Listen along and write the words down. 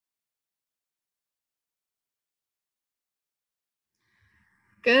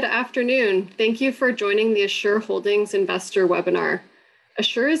Good afternoon. Thank you for joining the Assure Holdings Investor webinar.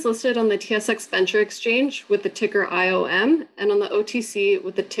 Assure is listed on the TSX Venture Exchange with the ticker IOM and on the OTC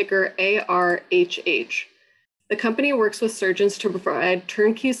with the ticker ARHH. The company works with surgeons to provide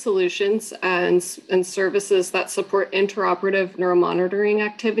turnkey solutions and services that support interoperative neuromonitoring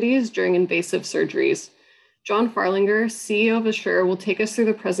activities during invasive surgeries. John Farlinger, CEO of Assure, will take us through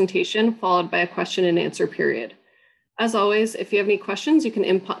the presentation, followed by a question and answer period. As always, if you have any questions, you can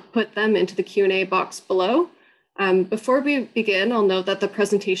input them into the Q&A box below. Before we begin, I'll note that the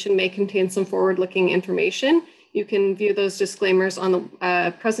presentation may contain some forward-looking information. You can view those disclaimers on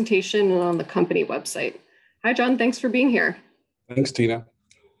the presentation and on the company website. Hi, John. Thanks for being here. Thanks, Tina.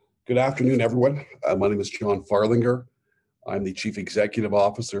 Good afternoon, everyone. My name is John Farlinger. I'm the Chief Executive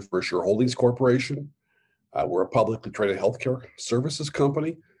Officer for Assure Holdings Corporation. We're a publicly traded healthcare services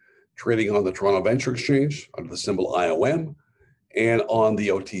company trading on the Toronto Venture Exchange under the symbol IOM and on the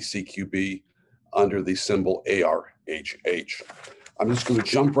OTCQB under the symbol ARHH. I'm just going to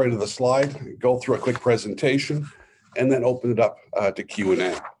jump right to the slide, go through a quick presentation, and then open it up to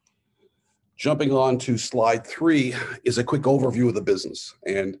Q&A. Jumping on to slide 3 is a quick overview of the business.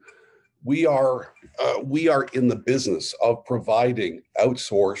 And we are in the business of providing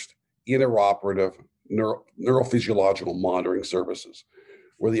outsourced interoperative neurophysiological monitoring services.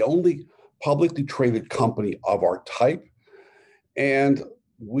 We're the only publicly traded company of our type, and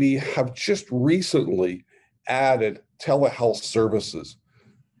we have just recently added telehealth services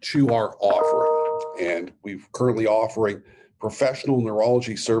to our offering. And we're currently offering professional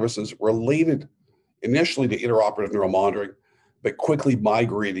neurology services related initially to interoperative neuromonitoring, but quickly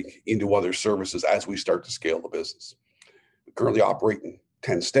migrating into other services as we start to scale the business. We currently operate in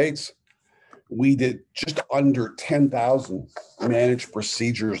 10 states. We did just under 10,000 managed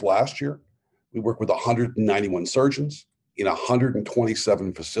procedures last year. We work with 191 surgeons in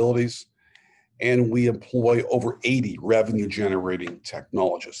 127 facilities, and we employ over 80 revenue-generating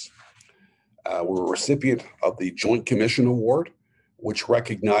technologists. We're a recipient of the Joint Commission Award, which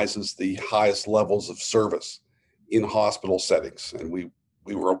recognizes the highest levels of service in hospital settings. And we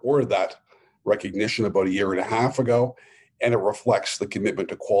were awarded that recognition about a year and a half ago, and it reflects the commitment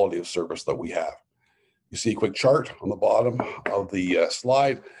to quality of service that we have. You see a quick chart on the bottom of the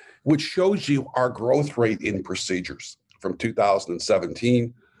slide, which shows you our growth rate in procedures from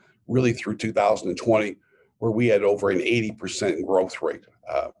 2017 really through 2020, where we had over an 80% growth rate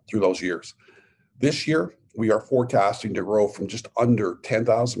through those years. This year, we are forecasting to grow from just under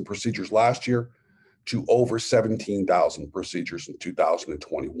 10,000 procedures last year to over 17,000 procedures in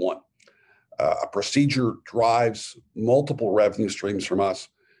 2021. A procedure drives multiple revenue streams from us,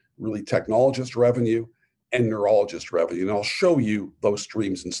 really technologist revenue and neurologist revenue. And I'll show you those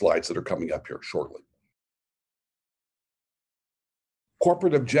streams in slides that are coming up here shortly.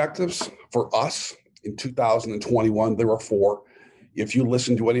 Corporate objectives for us in 2021, there were 4. If you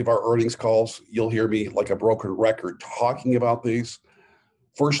listen to any of our earnings calls, you'll hear me like a broken record talking about these.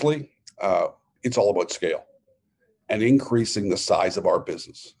 Firstly, it's all about scale and increasing the size of our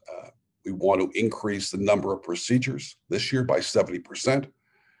business. We want to increase the number of procedures this year by 70%.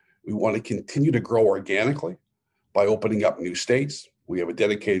 We want to continue to grow organically by opening up new states. We have a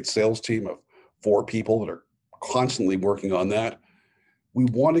dedicated sales team of 4 people that are constantly working on that. We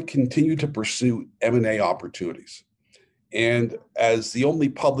want to continue to pursue M&A opportunities. And as the only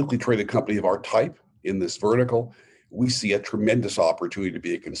publicly traded company of our type in this vertical, we see a tremendous opportunity to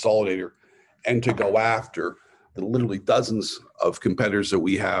be a consolidator and to go after the literally dozens of competitors that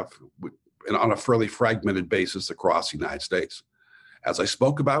we have and on a fairly fragmented basis across the United States. As I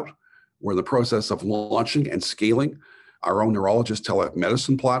spoke about, we're in the process of launching and scaling our own neurologist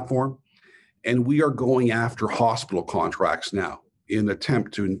telemedicine platform, and we are going after hospital contracts now in an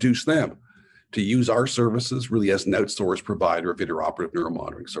attempt to induce them to use our services really as an outsourced provider of interoperative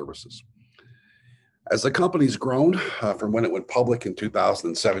neuromonitoring services. As the company's grown from when it went public in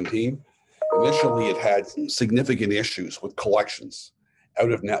 2017, initially it had significant issues with collections,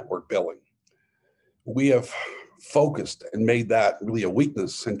 out-of-network billing. We have focused and made that really a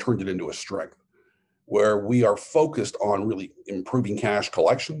weakness and turned it into a strength, where we are focused on really improving cash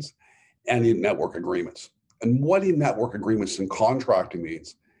collections and in-network agreements. And what in-network agreements and contracting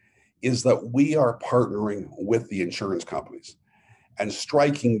means is that we are partnering with the insurance companies and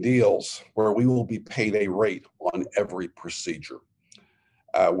striking deals where we will be paid a rate on every procedure.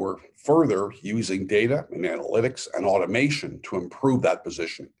 We're further using data and analytics and automation to improve that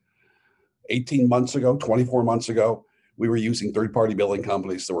positioning. 18 months ago, 24 months ago, we were using third-party billing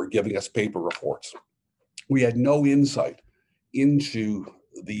companies that were giving us paper reports. We had no insight into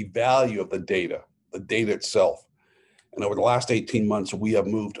the value of the data itself. And over the last 18 months, we have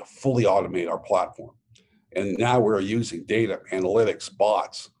moved to fully automate our platform. And now we're using data, analytics,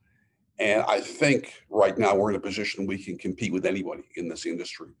 bots. And I think right now we're in a position we can compete with anybody in this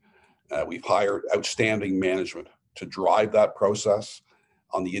industry. We've hired outstanding management to drive that process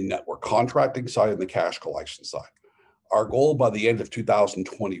on the in-network contracting side and the cash collection side. Our goal by the end of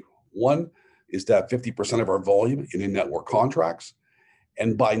 2021 is to have 50% of our volume in-network contracts.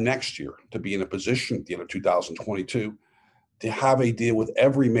 And by next year, to be in a position at the end of 2022 to have a deal with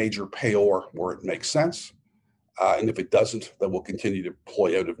every major payor where it makes sense. And if it doesn't, then we'll continue to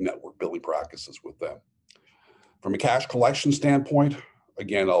deploy out of network billing practices with them. From a cash collection standpoint,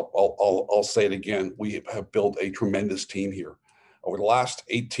 again, I'll say it again, we have built a tremendous team here. Over the last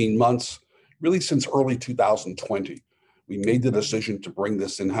 18 months, really since early 2020, we made the decision to bring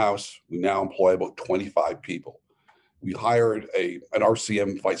this in-house. We now employ about 25 people. We hired an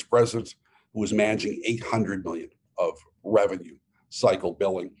RCM vice president who was managing 800 million of revenue cycle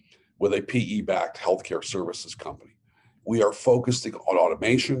billing with a PE-backed healthcare services company. We are focusing on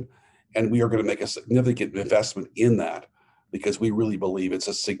automation, and we are going to make a significant investment in that because we really believe it's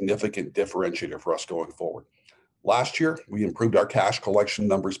a significant differentiator for us going forward. Last year, we improved our cash collection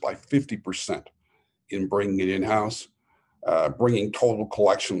numbers by 50% in bringing it in-house, bringing total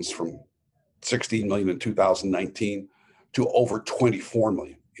collections from 16 million in 2019 to over 24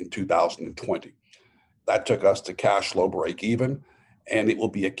 million in 2020. That took us to cash flow break even, and it will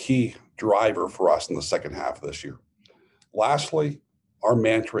be a key driver for us in the second half of this year. Lastly, our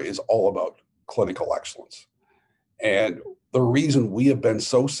mantra is all about clinical excellence. And the reason we have been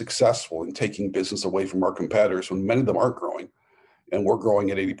so successful in taking business away from our competitors when many of them aren't growing, and we're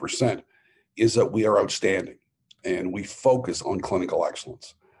growing at 80%, is that we are outstanding and we focus on clinical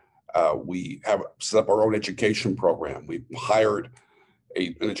excellence. We have set up our own education program. We've hired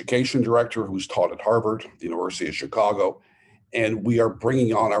an education director who's taught at Harvard, the University of Chicago, and we are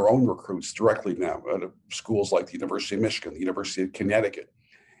bringing on our own recruits directly now at schools like the University of Michigan, the University of Connecticut,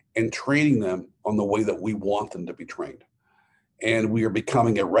 and training them on the way that we want them to be trained. And we are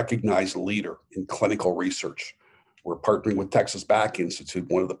becoming a recognized leader in clinical research. We're partnering with Texas Back Institute,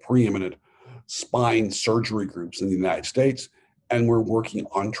 one of the preeminent spine surgery groups in the United States, and we're working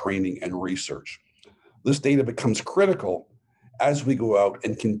on training and research. This data becomes critical as we go out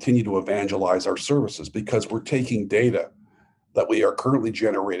and continue to evangelize our services because we're taking data that we are currently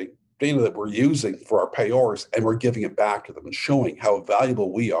generating, data that we're using for our payors, and we're giving it back to them and showing how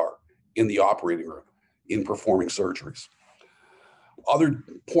valuable we are in the operating room in performing surgeries. Other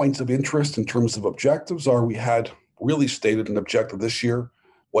points of interest in terms of objectives are we had really stated an objective this year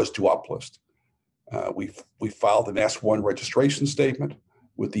was to uplist. We filed an S1 registration statement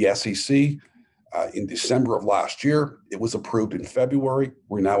with the SEC in December of last year. It was approved in February.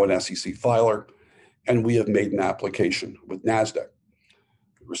 We're now an SEC filer, and we have made an application with NASDAQ.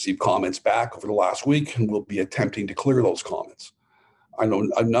 We received comments back over the last week, and we'll be attempting to clear those comments. I know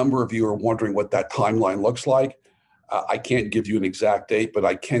a number of you are wondering what that timeline looks like. I can't give you an exact date, but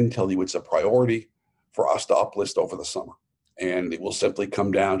I can tell you it's a priority for us to uplist over the summer. And it will simply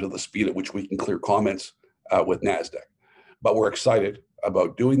come down to the speed at which we can clear comments with NASDAQ. But we're excited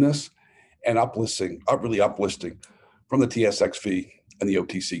about doing this and uplisting from the TSXV and the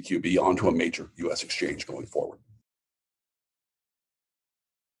OTC QB onto a major US exchange going forward.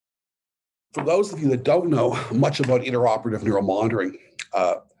 For those of you that don't know much about interoperative neuromonitoring,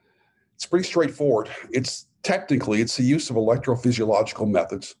 it's pretty straightforward. It's the use of electrophysiological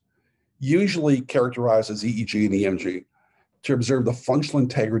methods, usually characterized as EEG and EMG, to observe the functional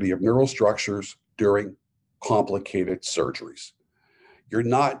integrity of neural structures during complicated surgeries. You're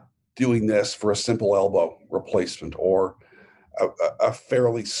not doing this for a simple elbow replacement or a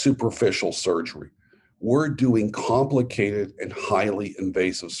fairly superficial surgery. We're doing complicated and highly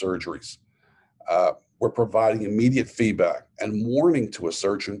invasive surgeries. We're providing immediate feedback and warning to a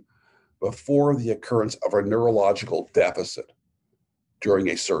surgeon before the occurrence of a neurological deficit during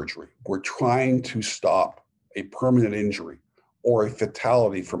a surgery. We're trying to stop a permanent injury or a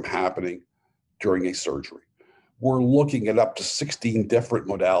fatality from happening during a surgery. We're looking at up to 16 different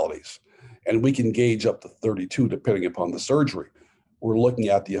modalities, and we can gauge up to 32 depending upon the surgery. We're looking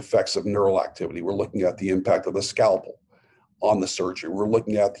at the effects of neural activity. We're looking at the impact of the scalpel on the surgery. We're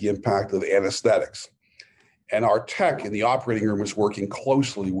looking at the impact of anesthetics. And our tech in the operating room is working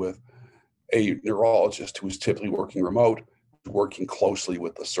closely with a neurologist who is typically working remote, working closely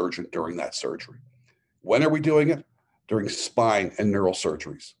with the surgeon during that surgery. When are we doing it? During spine and neural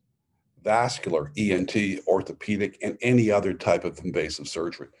surgeries, vascular, ENT, orthopedic, and any other type of invasive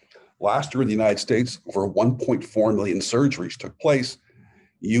surgery. Last year in the United States, over 1.4 million surgeries took place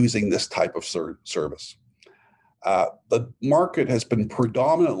using this type of service. The market has been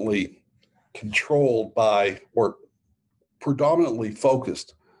predominantly controlled by or predominantly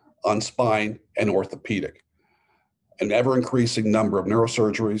focused on spine and orthopedic. An ever-increasing number of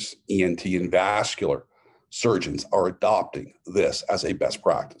neurosurgeries, ENT, and vascular surgeons are adopting this as a best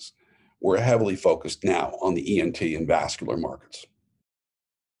practice. We're heavily focused now on the ENT and vascular markets.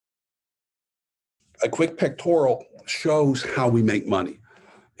 A quick pictorial shows how we make money.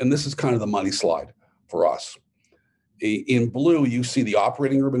 And this is kind of the money slide for us. In blue, you see the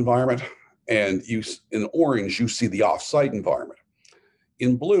operating room environment, and in orange, you see the off-site environment.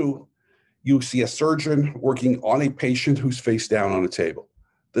 In blue, you see a surgeon working on a patient who's face down on a table.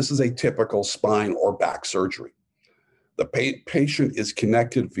 This is a typical spine or back surgery. The patient is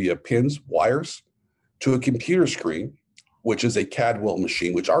connected via pins, wires, to a computer screen, which is a CAD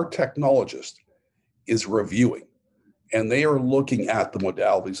machine, which our technologist is reviewing. And they are looking at the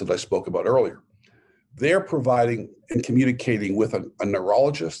modalities that I spoke about earlier. They're providing and communicating with a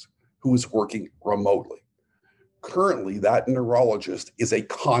neurologist who is working remotely. Currently, that neurologist is a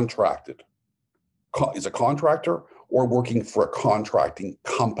contractor or working for a contracting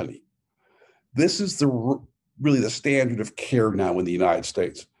company. This is really the standard of care now in the United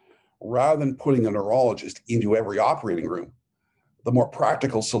States. Rather than putting a neurologist into every operating room, the more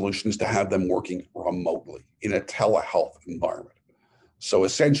practical solution is to have them working remotely in a telehealth environment. So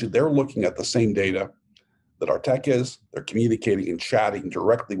essentially, they're looking at the same data that our tech is. They're communicating and chatting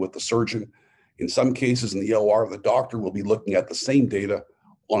directly with the surgeon. In some cases in the OR, the doctor will be looking at the same data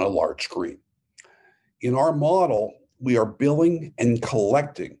on a large screen. In our model, we are billing and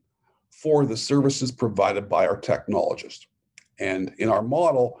collecting for the services provided by our technologist. And in our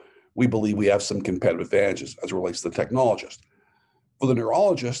model, we believe we have some competitive advantages as it relates to the technologist. For the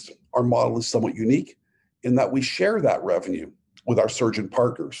neurologist, our model is somewhat unique in that we share that revenue with our surgeon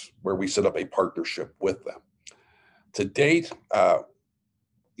partners, where we set up a partnership with them. To date,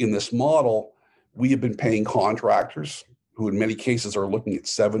 in this model, we have been paying contractors who in many cases are looking at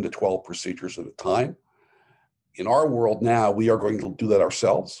 7 to 12 procedures at a time. In our world now, we are going to do that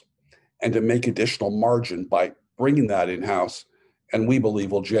ourselves and to make additional margin by bringing that in-house, and we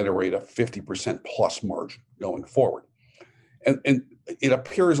believe will generate a 50% plus margin going forward. And it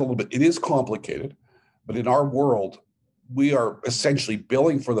appears a little bit, it is complicated, but in our world, we are essentially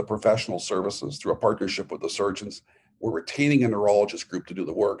billing for the professional services through a partnership with the surgeons. We're retaining a neurologist group to do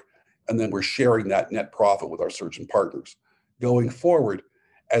the work, and then we're sharing that net profit with our surgeon partners. Going forward,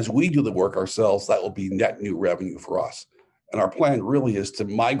 as we do the work ourselves, that will be net new revenue for us. And our plan really is to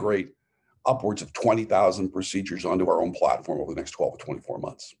migrate upwards of 20,000 procedures onto our own platform over the next 12 to 24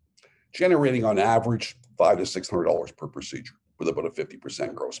 months, generating on average $500 to $600 per procedure with about a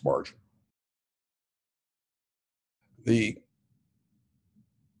 50% gross margin. The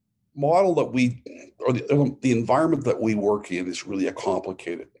model that the environment that we work in is really a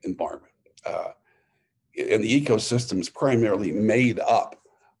complicated environment. And the ecosystem is primarily made up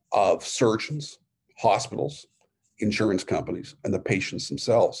of surgeons, hospitals, insurance companies, and the patients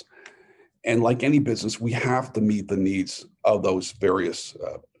themselves. And like any business, we have to meet the needs of those various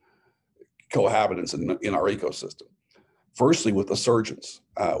cohabitants in our ecosystem. Firstly, with the surgeons,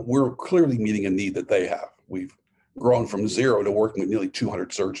 we're clearly meeting a need that they have. We've grown from zero to working with nearly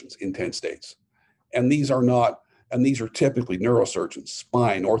 200 surgeons in 10 states. And these are typically neurosurgeons,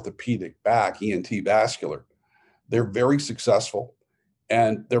 spine, orthopedic, back, ENT, vascular. They're very successful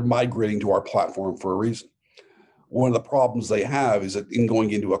and they're migrating to our platform for a reason. One of the problems they have is that in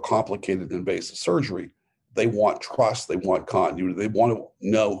going into a complicated invasive surgery, they want trust, they want continuity, they want to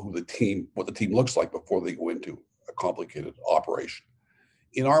know what the team looks like before they go into a complicated operation.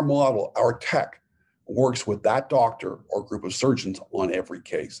 In our model, our tech works with that doctor or group of surgeons on every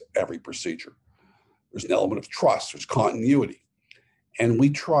case, every procedure. There's an element of trust, there's continuity. And we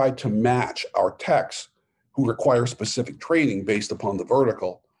try to match our techs who require specific training based upon the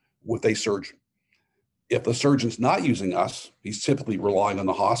vertical with a surgeon. If the surgeon's not using us, he's typically relying on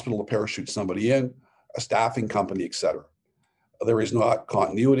the hospital to parachute somebody in, a staffing company, et cetera. There is not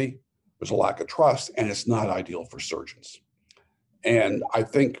continuity, there's a lack of trust, and it's not ideal for surgeons. And I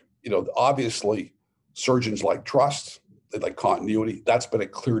think, obviously, surgeons like trust, they like continuity. That's been a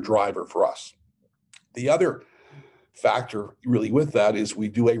clear driver for us. The other factor really with that is we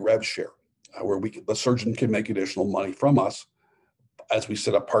do a rev share where the surgeon can make additional money from us as we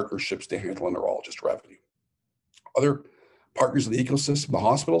set up partnerships to handle neurologist revenue. Other partners in the ecosystem, the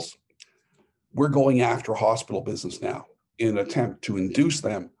hospitals, we're going after hospital business now in an attempt to induce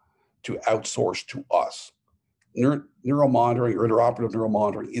them to outsource to us. Neuromonitoring or interoperative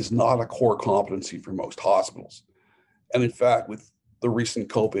neuromonitoring is not a core competency for most hospitals. And in fact, with the recent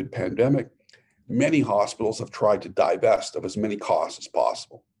COVID pandemic, Many hospitals have tried to divest of as many costs as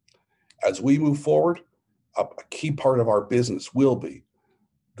possible. As we move forward, a key part of our business will be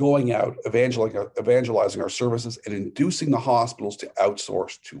going out, evangelizing our services and inducing the hospitals to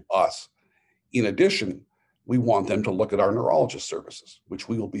outsource to us. In addition, we want them to look at our neurologist services, which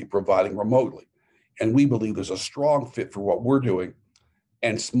we will be providing remotely. And we believe there's a strong fit for what we're doing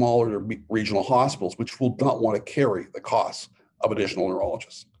and smaller regional hospitals, which will not want to carry the costs of additional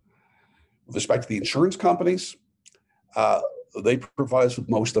neurologists. With respect to the insurance companies, they provide us with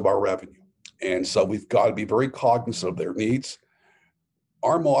most of our revenue. And so we've got to be very cognizant of their needs.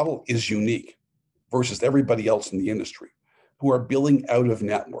 Our model is unique versus everybody else in the industry who are billing out of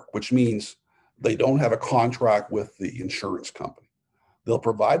network, which means they don't have a contract with the insurance company. They'll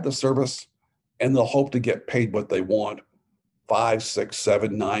provide the service and they'll hope to get paid what they want 5, 6,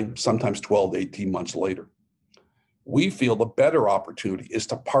 7, 9, sometimes 12 to 18 months later. We feel the better opportunity is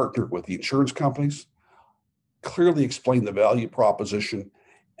to partner with the insurance companies, clearly explain the value proposition,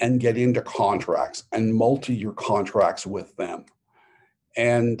 and get into contracts and multi-year contracts with them.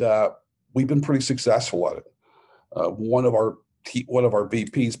 And we've been pretty successful at it. One of our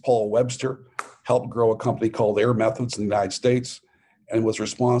VPs, Paul Webster, helped grow a company called Air Methods in the United States and was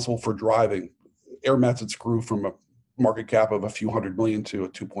responsible for driving. Air Methods grew from a market cap of a few $100 million to a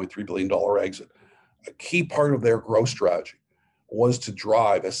 $2.3 billion exit. A key part of their growth strategy was to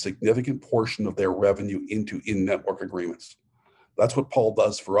drive a significant portion of their revenue into in-network agreements. That's what Paul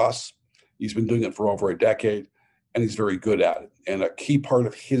does for us. He's been doing it for over a decade, and he's very good at it. And a key part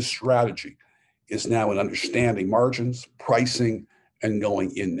of his strategy is now in understanding margins, pricing, and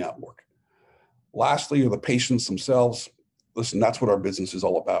going in-network. Lastly, are the patients themselves. Listen, that's what our business is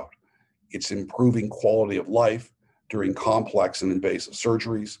all about. It's improving quality of life during complex and invasive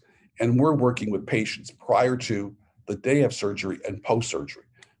surgeries. And we're working with patients prior to, the day of surgery, and post-surgery.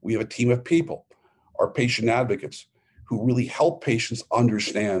 We have a team of people, our patient advocates, who really help patients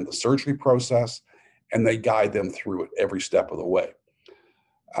understand the surgery process, and they guide them through it every step of the way.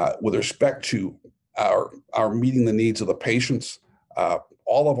 With respect to our meeting the needs of the patients,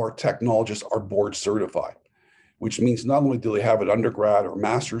 all of our technologists are board certified, which means not only do they have an undergrad or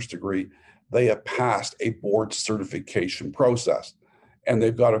master's degree, they have passed a board certification process, and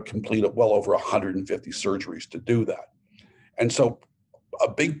they've got to complete well over 150 surgeries to do that. And so a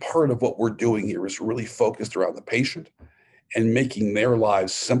big part of what we're doing here is really focused around the patient and making their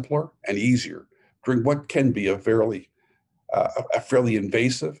lives simpler and easier during what can be a fairly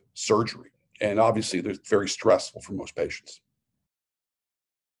invasive surgery. And obviously, they're very stressful for most patients.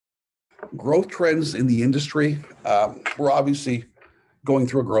 Growth trends in the industry, we're obviously going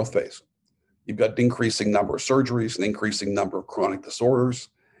through a growth phase. You've got an increasing number of surgeries, an increasing number of chronic disorders,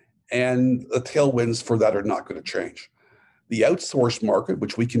 and the tailwinds for that are not going to change. The outsourced market,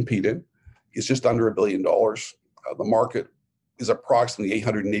 which we compete in, is just under $1 billion. The market is approximately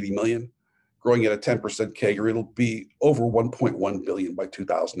 880 million, growing at a 10% CAGR. It'll be over 1.1 billion by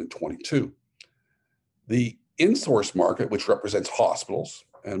 2022. The insource market, which represents hospitals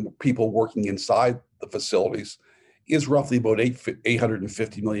and people working inside the facilities, is roughly about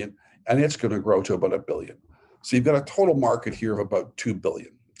 850 million, and it's going to grow to about $1 billion. So you've got a total market here of about 2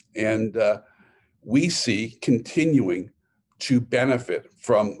 billion. And we see continuing to benefit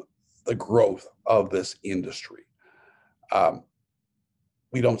from the growth of this industry.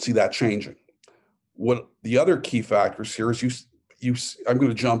 We don't see that changing. What the other key factors here is I'm going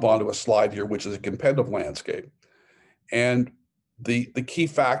to jump onto a slide here, which is a competitive landscape. And the key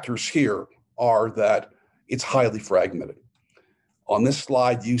factors here are that it's highly fragmented. On this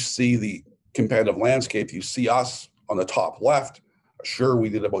slide, you see the competitive landscape. You see us on the top left. Sure, we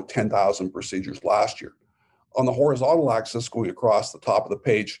did about 10,000 procedures last year. On the horizontal axis, going across the top of the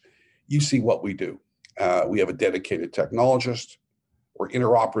page, you see what we do. We have a dedicated technologist. We're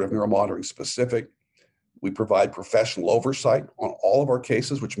interoperative neuromonitoring specific. We provide professional oversight on all of our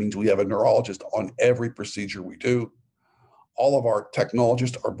cases, which means we have a neurologist on every procedure we do. All of our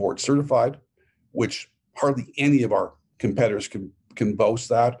technologists are board certified, which hardly any of our competitors can boast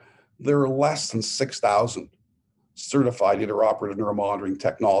that. There are less than 6,000 certified interoperative neuromonitoring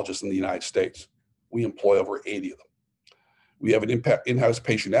technologists in the United States. We employ over 80 of them. We have an in-house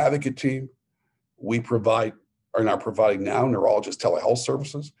patient advocate team. We are now providing neurologist telehealth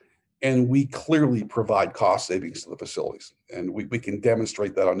services, and we clearly provide cost savings to the facilities. And we can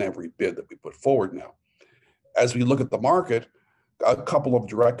demonstrate that on every bid that we put forward now. As we look at the market, a couple of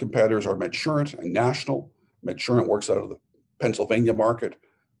direct competitors are Medsurant and National. Medsurant works out of the Pennsylvania market,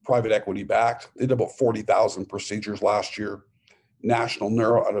 private equity backed. They did about 40,000 procedures last year. National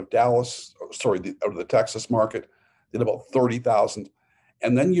Neuro out of out of the Texas market, did about 30,000.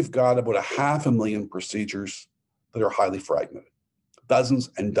 And then you've got about 500,000 procedures that are highly fragmented, dozens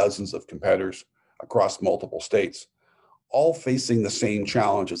and dozens of competitors across multiple states, all facing the same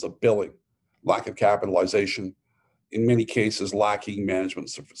challenges of billing, lack of capitalization, in many cases lacking management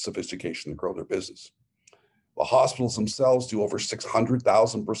sophistication to grow their business. The hospitals themselves do over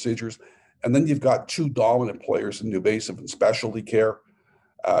 600,000 procedures. And then you've got two dominant players in NuVasive and specialty care.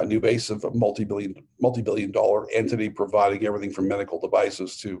 NuVasive, a multi-billion dollar entity providing everything from medical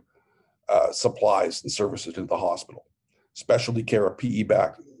devices to supplies and services into the hospital. Specialty care, a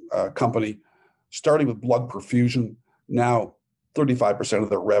PE-backed company, starting with blood perfusion. Now, 35% of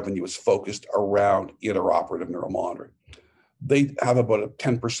their revenue is focused around interoperative neuromonitoring. They have about a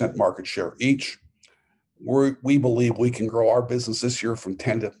 10% market share each. We believe we can grow our business this year from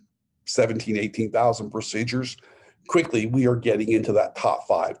 10 to 17, 18,000 procedures. Quickly, we are getting into that top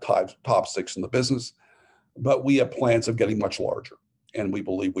 5, top 6 in the business, but we have plans of getting much larger, and we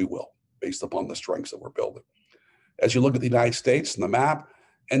believe we will, based upon the strengths that we're building. As you look at the United States and the map,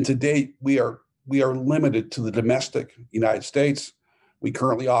 and to date, we are limited to the domestic United States. We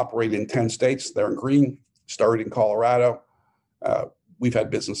currently operate in 10 states. They're in green, started in Colorado. We've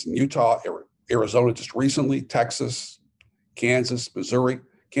had business in Utah, Arizona just recently, Texas, Kansas, Missouri.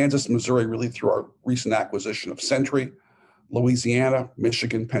 Kansas and Missouri really through our recent acquisition of Sentry, Louisiana,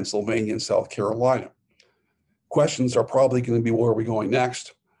 Michigan, Pennsylvania, and South Carolina. Questions are probably going to be, where are we going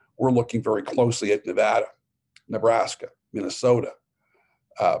next? We're looking very closely at Nevada, Nebraska, Minnesota,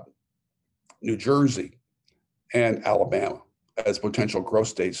 New Jersey, and Alabama as potential growth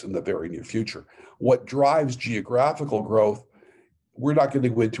states in the very near future. What drives geographical growth, we're not going to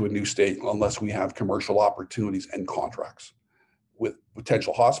go into a new state unless we have commercial opportunities and contracts with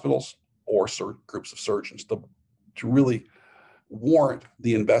potential hospitals or groups of surgeons to really warrant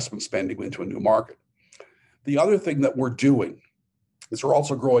the investment spending into a new market. The other thing that we're doing is we're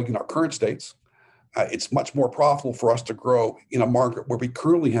also growing in our current states. It's much more profitable for us to grow in a market where we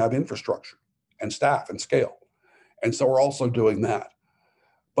currently have infrastructure and staff and scale. And so we're also doing that.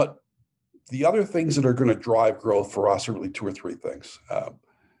 But the other things that are going to drive growth for us are really 2 or 3 things.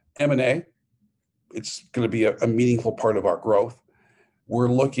 M&A, it's going to be a meaningful part of our growth. We're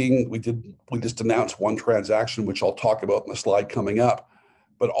looking, we just announced one transaction, which I'll talk about in the slide coming up.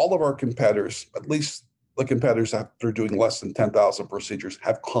 But all of our competitors, at least the competitors that are doing less than 10,000 procedures,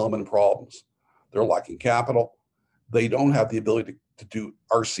 have common problems. They're lacking capital. They don't have the ability to do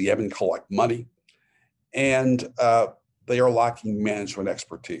RCM and collect money. And they are lacking management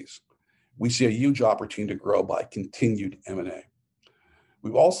expertise. We see a huge opportunity to grow by continued M&A.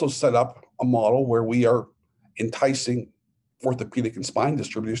 We've also set up a model where we are enticing orthopedic and spine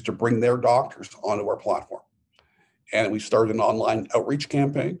distributors to bring their doctors onto our platform. And we started an online outreach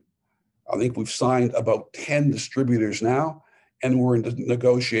campaign. I think we've signed about 10 distributors now, and we're in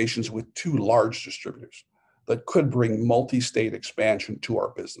negotiations with 2 large distributors that could bring multi-state expansion to our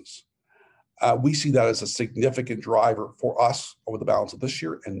business. We see that as a significant driver for us over the balance of this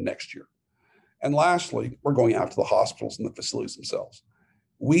year and next year. And lastly, we're going after the hospitals and the facilities themselves.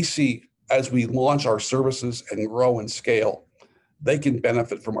 We see as we launch our services and grow and scale, they can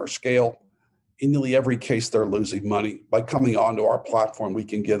benefit from our scale. In nearly every case, they're losing money. By coming onto our platform, we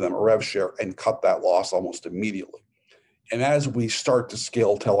can give them a rev share and cut that loss almost immediately. And as we start to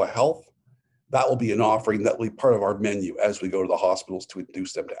scale telehealth, that will be an offering that will be part of our menu as we go to the hospitals to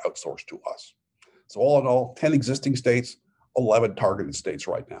induce them to outsource to us. So all in all, 10 existing states, 11 targeted states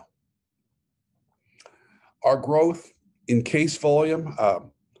right now. Our growth in case volume, I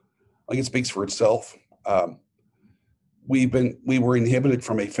think it speaks for itself. We were inhibited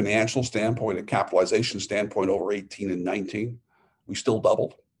from a financial standpoint, a capitalization standpoint over 18 and 19. We still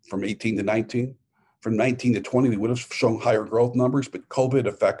doubled from 18 to 19. From 19 to 20, we would have shown higher growth numbers, but COVID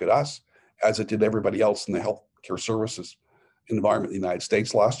affected us as it did everybody else in the healthcare services environment in the United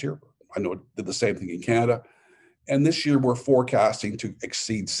States last year. I know it did the same thing in Canada. And this year we're forecasting to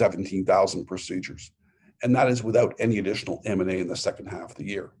exceed 17,000 procedures. And that is without any additional M&A in the second half of the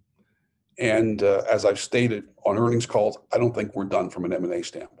year. And as I've stated on earnings calls, I don't think we're done from an M&A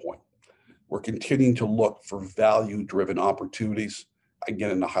standpoint. We're continuing to look for value-driven opportunities,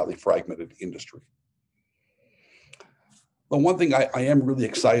 again, in a highly fragmented industry. The one thing I am really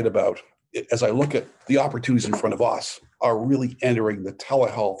excited about as I look at the opportunities in front of us are really entering the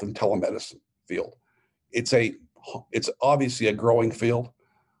telehealth and telemedicine field. It's obviously a growing field.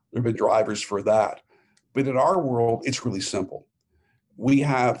 There have been drivers for that. But in our world, it's really simple. We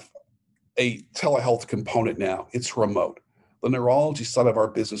have a telehealth component now. It's remote. The neurology side of our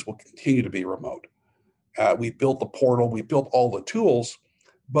business will continue to be remote. We built the portal, we built all the tools,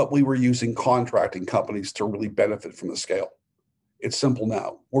 but we were using contracting companies to really benefit from the scale. It's simple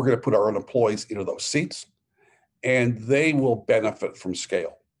now. We're going to put our own employees into those seats, and they will benefit from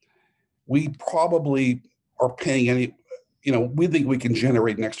scale. We probably are paying we think we can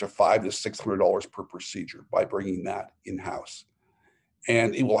generate an extra $500 to $600 per procedure by bringing that in-house.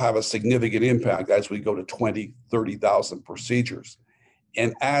 And it will have a significant impact as we go to 20, 30,000 procedures.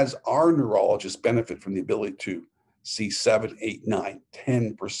 And as our neurologists benefit from the ability to see 7, 8, 9,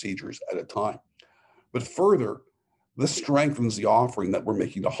 10 procedures at a time. But further, this strengthens the offering that we're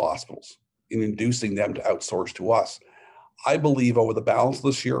making to hospitals in inducing them to outsource to us. I believe over the balance of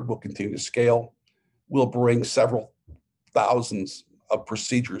this year, we'll continue to scale. We'll bring several thousands of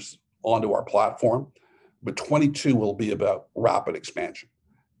procedures onto our platform, but 22 will be about rapid expansion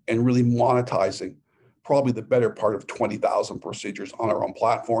and really monetizing probably the better part of 20,000 procedures on our own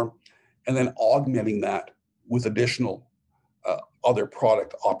platform, and then augmenting that with additional other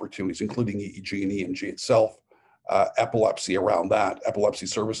product opportunities, including EEG and EMG itself, epilepsy around that, epilepsy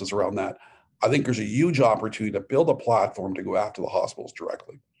services around that. I think there's a huge opportunity to build a platform to go after the hospitals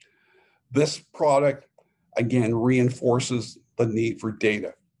directly. This product, again, reinforces the need for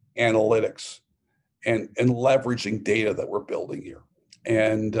data, analytics, and leveraging data that we're building here.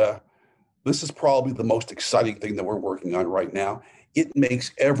 And this is probably the most exciting thing that we're working on right now. It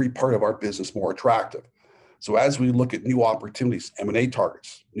makes every part of our business more attractive. So as we look at new opportunities, M&A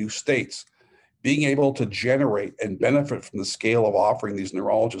targets, new states, being able to generate and benefit from the scale of offering these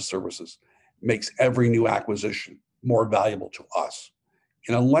neurologist services makes every new acquisition more valuable to us.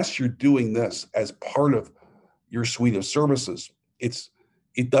 And unless you're doing this as part of your suite of services,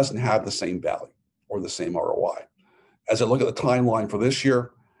 it doesn't have the same value or the same ROI. As I look at the timeline for this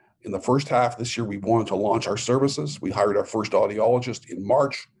year, in the first half of this year, we wanted to launch our services. We hired our first audiologist in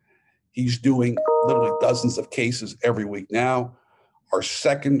March. He's doing literally dozens of cases every week now. Our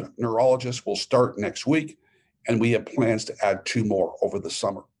second neurologist will start next week, and we have plans to add 2 more over the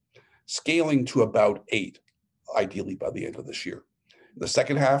summer, scaling to about 8, ideally by the end of this year. The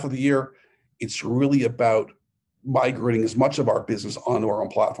second half of the year, it's really about migrating as much of our business onto our own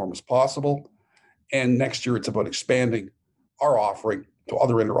platform as possible. And next year, it's about expanding our offering to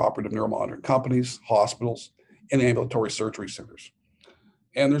other interoperative neuromonitoring companies, hospitals, and ambulatory surgery centers.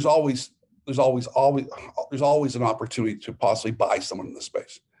 And there's always an opportunity to possibly buy someone in this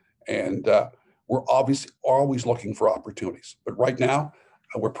space. And we're obviously always looking for opportunities. But right now,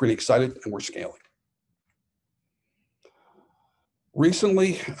 we're pretty excited and we're scaling.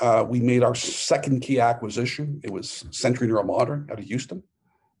 Recently, we made our second key acquisition. It was Sentry Neuromonitoring out of Houston,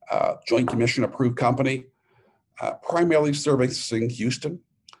 Joint Commission approved company, primarily servicing Houston,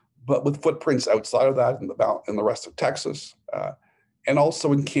 but with footprints outside of that in the rest of Texas, and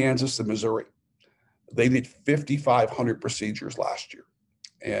also in Kansas and Missouri. They did 5,500 procedures last year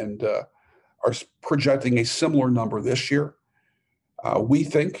and are projecting a similar number this year. We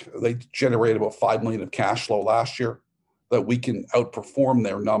think they generated about $5 million of cash flow last year, that we can outperform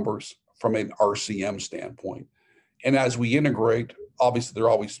their numbers from an RCM standpoint. And as we integrate, obviously there are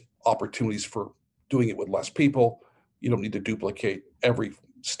always opportunities for doing it with less people. You don't need to duplicate every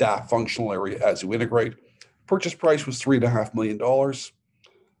staff functional area as you integrate. Purchase price was $3.5 million,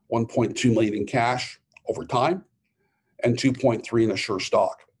 $1.2 million in cash over time, and $2.3 in Assure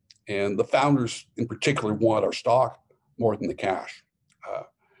stock. And the founders in particular wanted our stock more than the cash.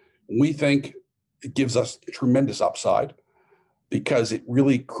 We think it gives us tremendous upside because it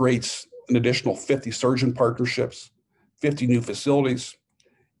really creates an additional 50 surgeon partnerships, 50 new facilities.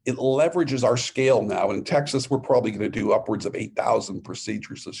 It leverages our scale now. In Texas, we're probably going to do upwards of 8,000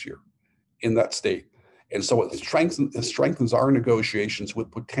 procedures this year in that state. And so it strengthens our negotiations with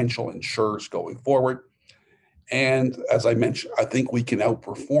potential insurers going forward. And as I mentioned, I think we can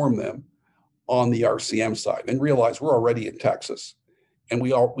outperform them on the RCM side and realize we're already in Texas. And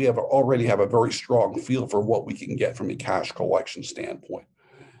we already have a very strong feel for what we can get from a cash collection standpoint,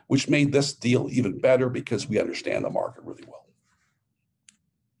 which made this deal even better because we understand the market really well.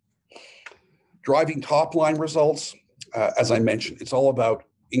 Driving top line results, as I mentioned, it's all about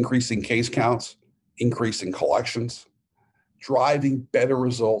increasing case counts, increasing collections, driving better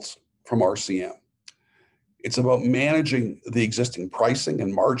results from RCM. It's about managing the existing pricing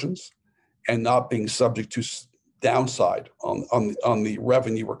and margins and not being subject to downside on the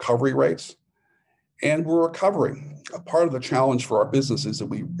revenue recovery rates. And we're recovering. A part of the challenge for our business is that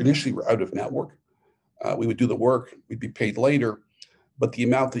we initially were out of network. We would do the work, we'd be paid later, but the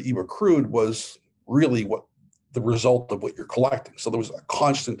amount that you accrued was really what the result of what you're collecting. So there was a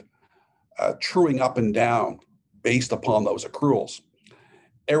constant truing up and down based upon those accruals.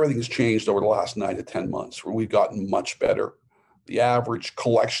 Everything has changed over the last 9 to 10 months where we've gotten much better. The average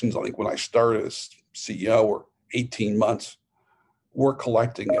collections, I think when I started as CEO, were 18 months. we're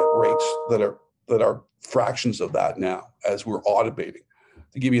collecting at rates that are fractions of that now as we're automating.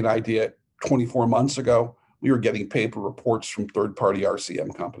 To give you an idea, 24 months ago, we were getting paper reports from third-party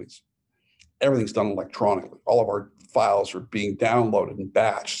RCM companies. Everything's done electronically. All of our files are being downloaded in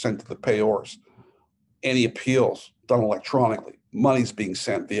batch, sent to the payors. Any appeals done electronically. Money's being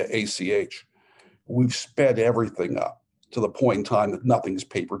sent via ACH. We've sped everything up to the point in time that nothing's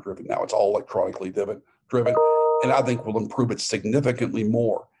paper-driven now. It's all electronically driven, and I think we'll improve it significantly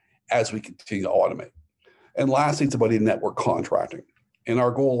more as we continue to automate. And lastly, it's about in-network contracting. And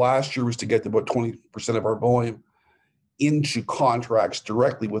our goal last year was to get to about 20% of our volume into contracts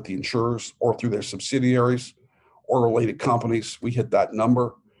directly with the insurers or through their subsidiaries or related companies. We hit that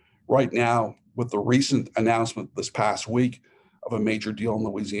number. Right now, with the recent announcement this past week of a major deal in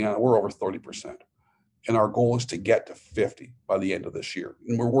Louisiana, we're over 30%. And our goal is to get to 50 by the end of this year.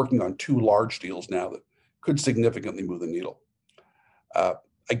 And we're working on 2 large deals now that could significantly move the needle.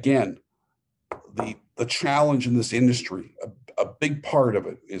 Again, the challenge in this industry, a big part of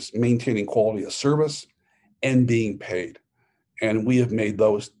it is maintaining quality of service and being paid. And we have made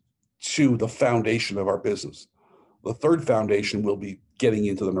those 2 the foundation of our business. The third foundation will be getting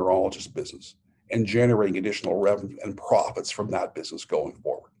into the neurologist business and generating additional revenue and profits from that business going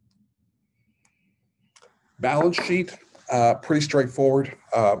forward. Balance sheet, pretty straightforward.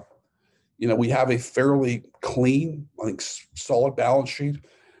 We have a fairly clean, I think, solid balance sheet.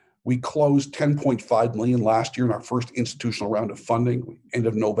 We closed $10.5 million last year in our first institutional round of funding, end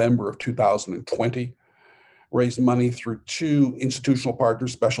of November of 2020. Raised money through 2 institutional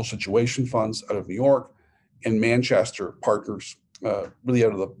partners, special situation funds out of New York, and Manchester partners, really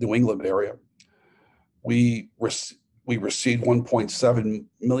out of the New England area. We received $1.7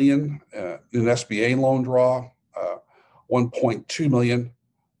 million in an SBA loan draw. $1.2 million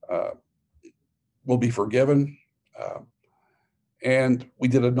will be forgiven. And we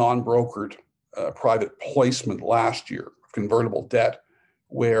did a non-brokered private placement last year of convertible debt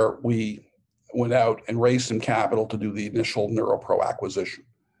where we went out and raised some capital to do the initial NeuroPro acquisition.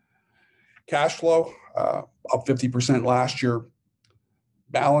 Cash flow, up 50% last year.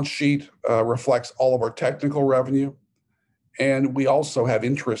 Balance sheet reflects all of our technical revenue. And we also have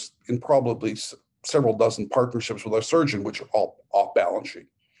interest in probably several dozen partnerships with our surgeon, which are all off balance sheet.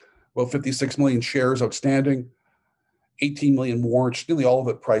 About 56 million shares outstanding, 18 million warrants, nearly all of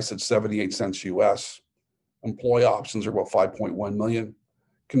it priced at 78 cents US. Employee options are about 5.1 million.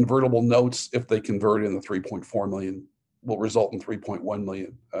 Convertible notes, if they convert in the 3.4 million, will result in 3.1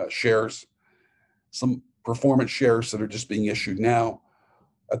 million shares. Some performance shares that are just being issued now.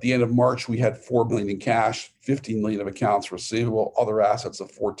 At the end of March, we had 4 million in cash, 15 million of accounts receivable, other assets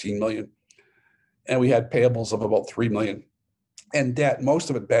of 14 million. And we had payables of about 3 million. And debt, most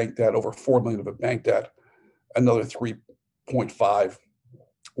of it bank debt, over 4 million of it bank debt. Another 3.5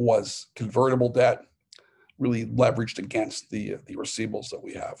 was convertible debt, really leveraged against the receivables that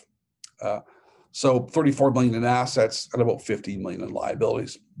we have. So 34 million in assets and about 15 million in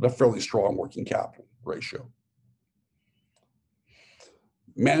liabilities, a fairly strong working capital ratio.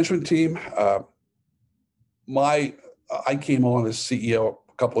 Management team, I came on as CEO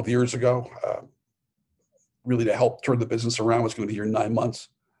a couple of years ago, really to help turn the business around. It's going to be here 9 months.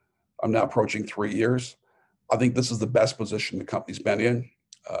 I'm now approaching 3 years. I think this is the best position the company's been in.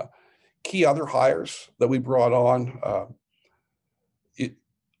 Key other hires that we brought on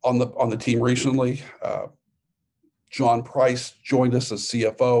the team recently. John Price joined us as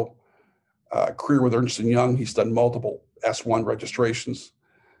CFO. Career with Ernst & Young. He's done multiple S1 registrations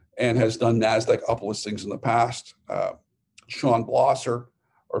and has done NASDAQ uplistings in the past. Sean Blosser,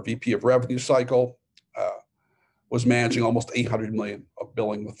 our VP of Revenue Cycle, was managing almost 800 million of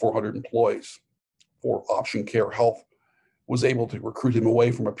billing with 400 employees for Option Care Health. Was able to recruit him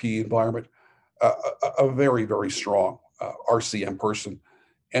away from a PE environment. A very, very strong RCM person.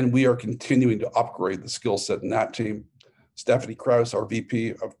 And we are continuing to upgrade the skill set in that team. Stephanie Krause, our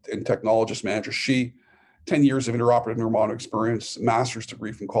VP and Technologist Manager, she 10 years of interoperative neuromonitoring experience, master's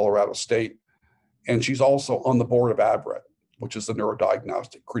degree from Colorado State. And she's also on the board of ABRET, which is the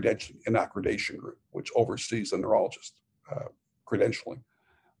Neurodiagnostic Credentialing and Accreditation Group, which oversees the neurologist credentialing.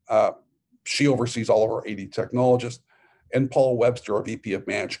 She oversees all of our AD technologists. And Paul Webster, our VP of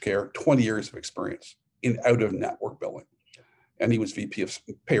Managed Care, 20 years of experience in out-of-network billing. And he was VP of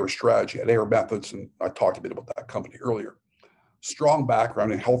Payer Strategy at Air Methods, and I talked a bit about that company earlier. Strong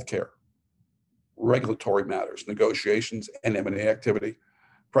background in healthcare, regulatory matters, negotiations, and M&A activity.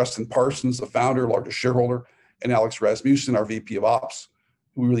 Preston Parsons, the founder, largest shareholder, and Alex Rasmussen, our VP of Ops,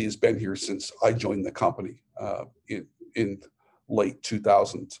 who really has been here since I joined the company in late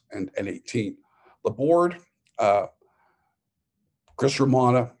 2018. The board, Chris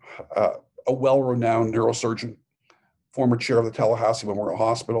Romana, a well-renowned neurosurgeon, former chair of the Tallahassee Memorial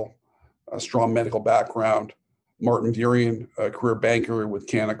Hospital, a strong medical background. Martin Durian, a career banker with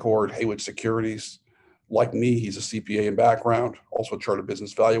Canaccord, Haywood Securities. Like me, he's a CPA in background, also a chartered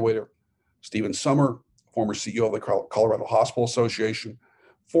business evaluator. Stephen Summer, former CEO of the Colorado Hospital Association,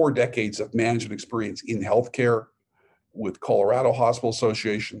 4 decades of management experience in healthcare with Colorado Hospital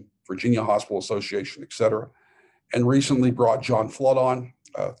Association, Virginia Hospital Association, et cetera. And recently brought John Flood on,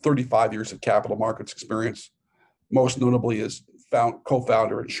 35 years of capital markets experience, most notably as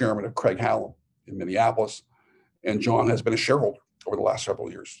co-founder and chairman of Craig Hallam in Minneapolis. And John has been a shareholder over the last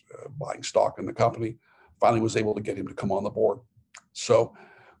several years, buying stock in the company. Finally was able to get him to come on the board. So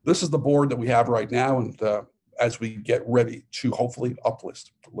this is the board that we have right now, and as we get ready to hopefully uplist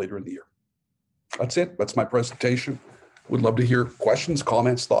later in the year. That's it. That's my presentation. Would love to hear questions,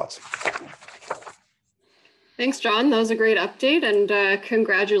 comments, thoughts. Thanks, John. That was a great update, and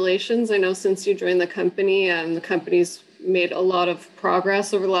congratulations. I know since you joined the company's made a lot of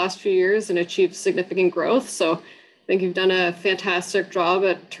progress over the last few years and achieved significant growth. So I think you've done a fantastic job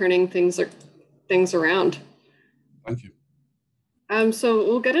at turning things around. Thank you. So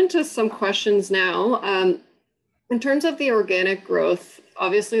we'll get into some questions now. In terms of the organic growth,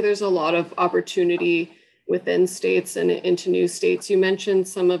 obviously there's a lot of opportunity within states and into new states. You mentioned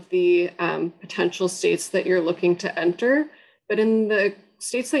some of the potential states that you're looking to enter, but in the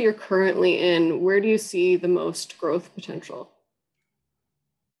states that you're currently in, where do you see the most growth potential?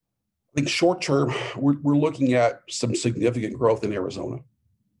 I think short term, we're looking at some significant growth in Arizona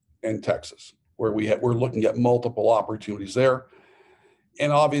and Texas, where we're looking at multiple opportunities there.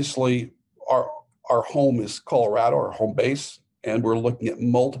 And obviously, our home is Colorado, our home base, and we're looking at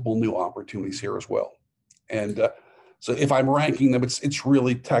multiple new opportunities here as well. And so if I'm ranking them, it's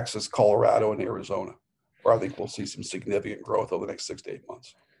really Texas, Colorado, and Arizona, where I think we'll see some significant growth over the next 6 to 8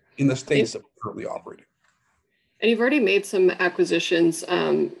 months in the states that we're currently operating. And you've already made some acquisitions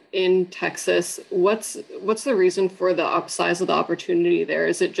in Texas. What's the reason for the size of the opportunity there?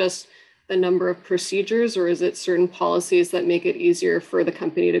 Is it just the number of procedures, or is it certain policies that make it easier for the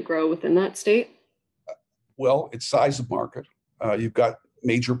company to grow within that state? Well, it's size of market. You've got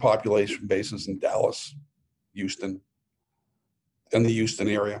major population bases in Dallas, Houston, and the Houston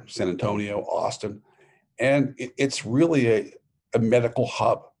area, San Antonio, Austin. And it's really a medical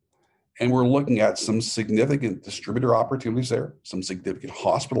hub. And we're looking at some significant distributor opportunities there, some significant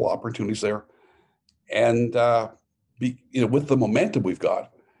hospital opportunities there. And with the momentum we've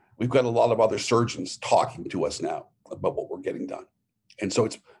got a lot of other surgeons talking to us now about what we're getting done. And so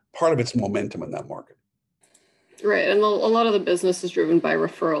it's part of its momentum in that market. Right. And a lot of the business is driven by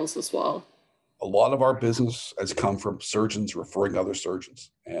referrals as well. A lot of our business has come from surgeons referring other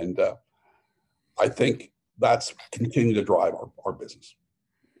surgeons. And I think that's continuing to drive our business.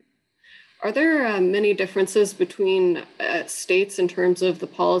 Are there many differences between states in terms of the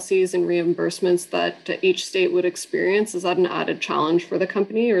policies and reimbursements that each state would experience? Is that an added challenge for the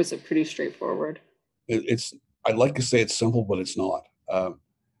company, or is it pretty straightforward? I'd like to say it's simple, but it's not.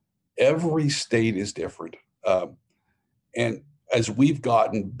 Every state is different. And as we've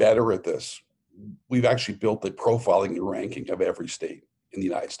gotten better at this, we've actually built the profiling and ranking of every state in the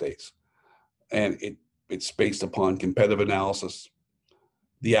United States. And it's based upon competitive analysis,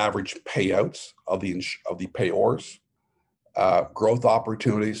 the average payouts of the payors, growth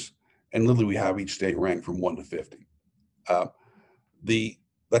opportunities, and literally we have each state ranked from 1 to 50. The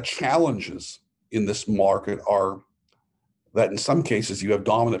challenges in this market are that in some cases you have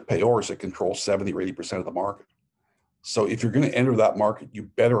dominant payors that control 70 or 80% of the market. So if you're going to enter that market, you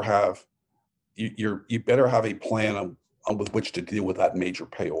better have a plan on with which to deal with that major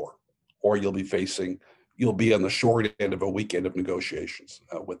payor, or you'll be on the short end of a weekend of negotiations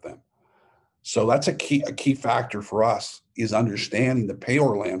with them. So that's a key factor for us, is understanding the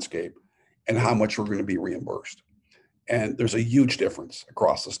payor landscape and how much we're going to be reimbursed. And there's a huge difference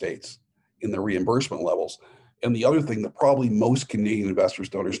across the states in the reimbursement levels. And the other thing that probably most Canadian investors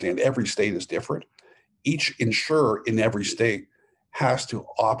don't understand, every state is different. Each insurer in every state has to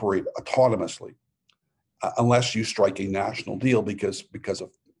operate autonomously unless you strike a national deal because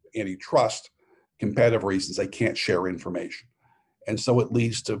of antitrust, competitive reasons. They can't share information. And so it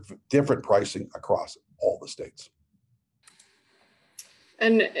leads to different pricing across all the states.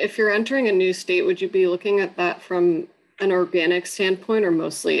 And if you're entering a new state, would you be looking at that from an organic standpoint or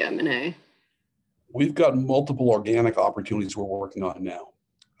mostly M&A? We've got multiple organic opportunities we're working on now.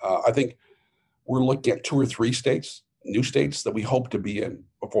 I think we're looking at 2 or 3 states, new states that we hope to be in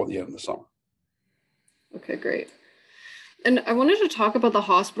before the end of the summer. Okay, great. And I wanted to talk about the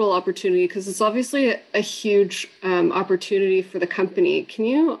hospital opportunity because it's obviously a huge opportunity for the company. Can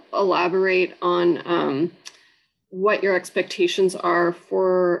you elaborate on what your expectations are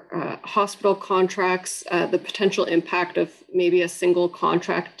for hospital contracts, the potential impact of maybe a single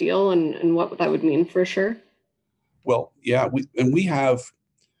contract deal, and what that would mean for sure? Well, yeah,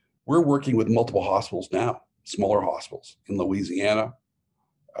 we're working with multiple hospitals now, smaller hospitals in Louisiana,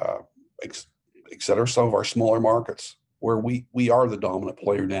 uh, et cetera, some of our smaller markets where we are the dominant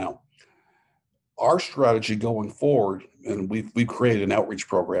player now. Our strategy going forward, and we've created an outreach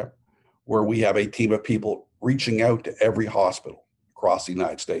program where we have a team of people reaching out to every hospital across the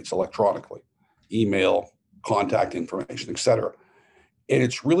United States electronically, email, contact information, et cetera. And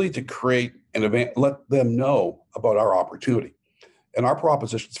it's really to create an event, let them know about our opportunity. And our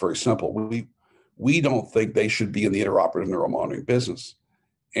proposition is very simple. We don't think they should be in the interoperative neuromonitoring business.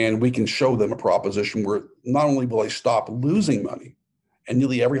 And we can show them a proposition where not only will they stop losing money, and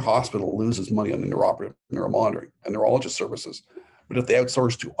nearly every hospital loses money on the neuroperative neuromonitoring and neurologist services, but if they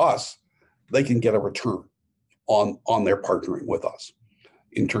outsource to us, they can get a return on their partnering with us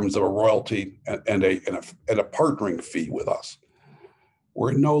in terms of a royalty and a partnering fee with us.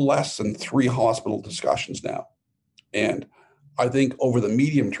 We're in no less than 3 hospital discussions now. And I think over the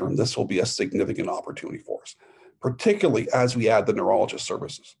medium term, this will be a significant opportunity for us, particularly as we add the neurologist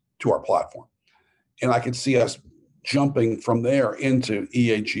services to our platform. And I could see us jumping from there into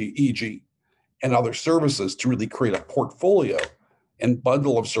EAG, EG, and other services to really create a portfolio and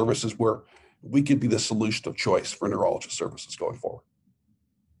bundle of services where we could be the solution of choice for neurologist services going forward.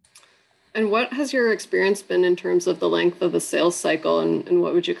 And what has your experience been in terms of the length of the sales cycle, and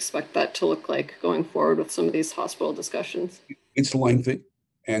what would you expect that to look like going forward with some of these hospital discussions? It's lengthy.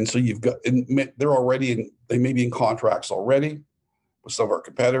 And so they may be in contracts already with some of our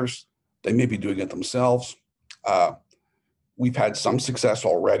competitors. They may be doing it themselves. We've had some success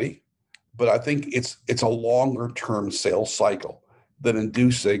already, but I think it's a longer term sales cycle than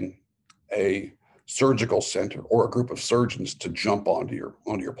inducing a surgical center or a group of surgeons to jump onto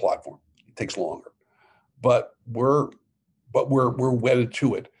your platform. It takes longer, but we're wedded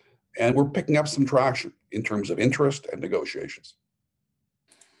to it, and we're picking up some traction in terms of interest and negotiations.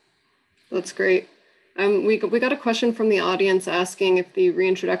 That's great. We got a question from the audience asking if the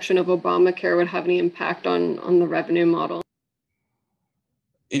reintroduction of Obamacare would have any impact on the revenue model.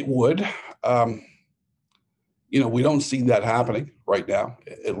 It would. We don't see that happening right now.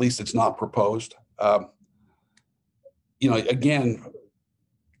 At least it's not proposed. Again,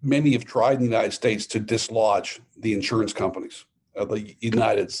 many have tried in the United States to dislodge the insurance companies, the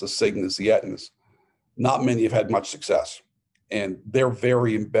Uniteds, the Cignas, the Aetnas. Not many have had much success. And they're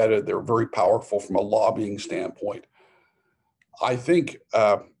very embedded. They're very powerful from a lobbying standpoint. I think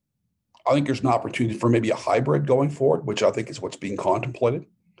there's an opportunity for maybe a hybrid going forward, which I think is what's being contemplated.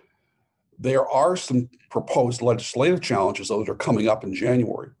 There are some proposed legislative challenges, though, that are coming up in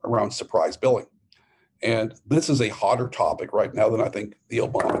January around surprise billing. And this is a hotter topic right now than I think the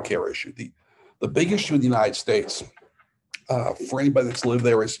Obamacare issue. The big issue in the United States for anybody that's lived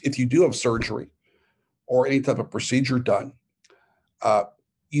there is if you do have surgery or any type of procedure done,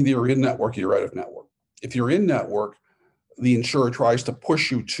 either you're in network or you're out of network. If you're in network, the insurer tries to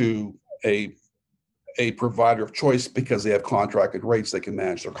push you to a provider of choice because they have contracted rates, they can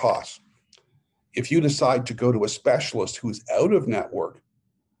manage their costs. If you decide to go to a specialist who's out of network,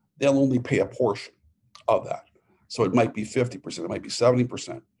 they'll only pay a portion of that. So it might be 50%, it might be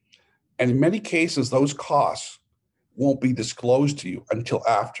 70%. And in many cases, those costs won't be disclosed to you until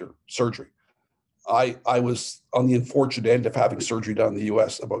after surgery. I was on the unfortunate end of having surgery done in the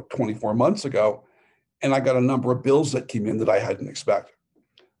US about 24 months ago, and I got a number of bills that came in that I hadn't expected.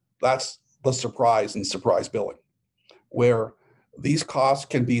 That's the surprise and surprise billing, where these costs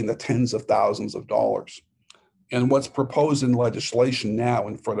can be in the tens of thousands of dollars. And what's proposed in legislation now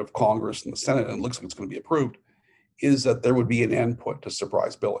in front of Congress and the Senate, and it looks like it's going to be approved, is that there would be an endpoint to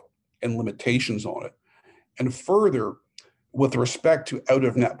surprise billing and limitations on it. And further, with respect to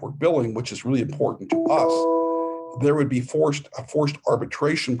out-of-network billing, which is really important to us, there would be a forced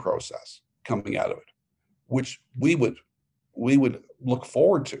arbitration process coming out of it, which we would look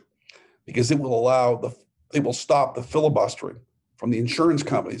forward to, because it will stop the filibustering from the insurance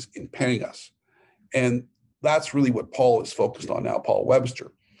companies in paying us. And that's really what Paul is focused on now, Paul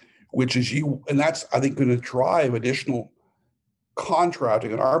Webster, which is and that's, I think, going to drive additional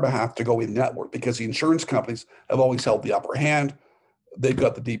contracting on our behalf to go in network, because the insurance companies have always held the upper hand. They've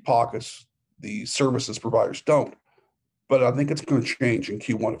got the deep pockets, the services providers don't. But I think it's going to change in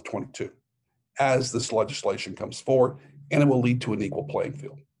Q1 of 22 as this legislation comes forward, and it will lead to an equal playing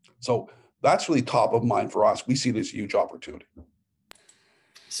field. So that's really top of mind for us. We see this huge opportunity.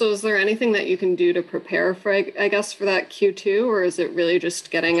 So is there anything that you can do to prepare for, I guess, for that Q2, or is it really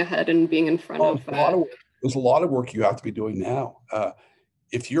just getting ahead and being in front of? There's a lot of work you have to be doing now.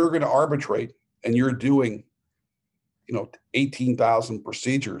 If you're going to arbitrate and you're doing, 18,000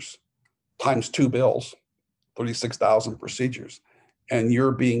 procedures times 2 bills, 36,000 procedures, and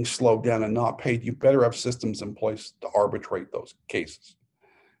you're being slowed down and not paid, you better have systems in place to arbitrate those cases.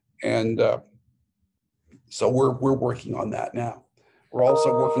 And so we're working on that now. We're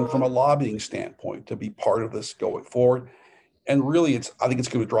also working from a lobbying standpoint to be part of this going forward. And really, I think it's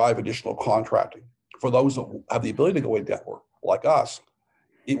going to drive additional contracting. For those that have the ability to go in network, like us,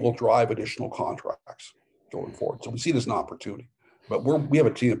 it will drive additional contracts going forward. So we see it as an opportunity. But we have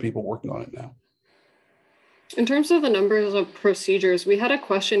a team of people working on it now. In terms of the numbers of procedures, we had a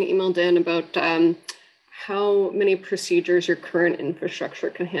question emailed in about how many procedures your current infrastructure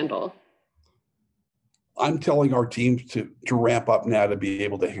can handle. I'm telling our teams to ramp up now to be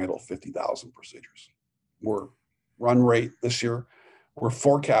able to handle 50,000 procedures. We're run rate this year, we're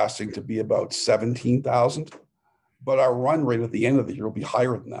forecasting to be about 17,000, but our run rate at the end of the year will be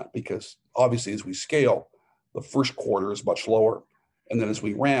higher than that because obviously as we scale, the first quarter is much lower. And then as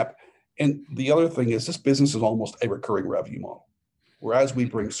we ramp, and the other thing is this business is almost a recurring revenue model. Whereas we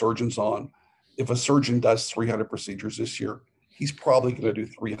bring surgeons on, if a surgeon does 300 procedures this year, he's probably going to do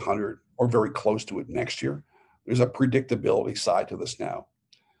 300 or very close to it next year. There's a predictability side to this now.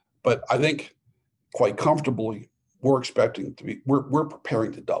 But I think quite comfortably, we're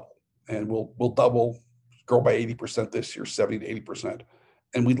preparing to double, and we'll double, grow by 80% this year, 70 to 80%.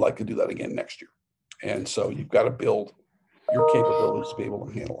 And we'd like to do that again next year. And so you've got to build your capabilities to be able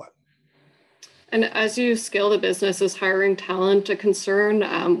to handle that. And as you scale the business, is hiring talent a concern?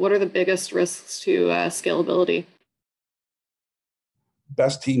 What are the biggest risks to scalability?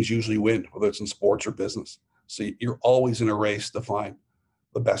 Best teams usually win, whether it's in sports or business. So you're always in a race to find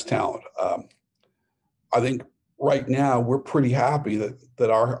the best talent. I think right now we're pretty happy that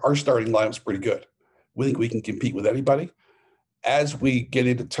our starting line is pretty good. We think we can compete with anybody. As we get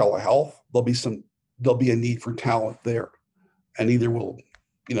into telehealth, there'll be a need for talent there, and either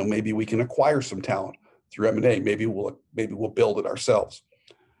maybe we can acquire some talent through M&A. Maybe we'll build it ourselves.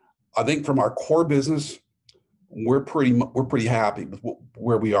 I think from our core business, we're pretty happy with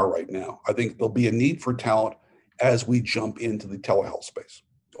where we are right now. I think there'll be a need for talent as we jump into the telehealth space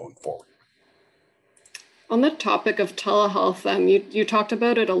going forward. On the topic of telehealth, you talked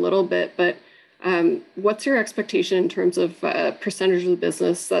about it a little bit, but what's your expectation in terms of percentage of the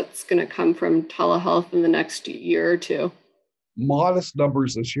business that's going to come from telehealth in the next year or two? Modest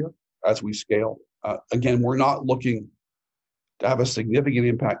numbers this year as we scale. Again, we're not looking to have a significant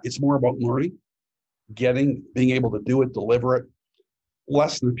impact. It's more about learning, being able to do it, deliver it.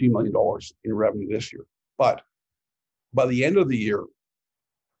 Less than a few $1 million in revenue this year. But by the end of the year,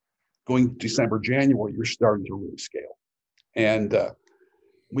 going December, January, you're starting to really scale. And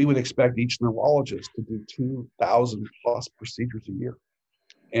we would expect each neurologist to do 2,000 plus procedures a year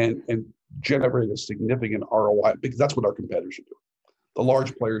and generate a significant ROI, because that's what our competitors are doing. The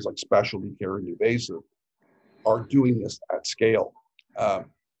large players like specialty care and invasive are doing this at scale.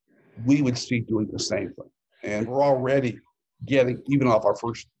 We would see doing the same thing. And we're already getting, even off our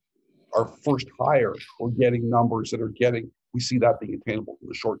first hire, we're getting numbers we see that being attainable in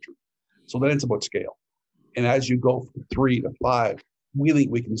the short term. So then it's about scale. And as you go from 3 to 5, we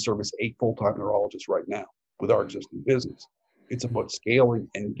think we can service 8 full-time neurologists right now with our existing business. It's about scaling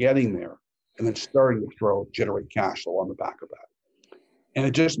and getting there and then starting to generate cash flow on the back of that. And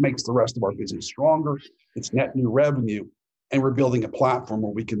it just makes the rest of our business stronger. It's net new revenue. And we're building a platform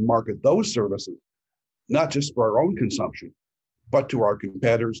where we can market those services, not just for our own consumption, but to our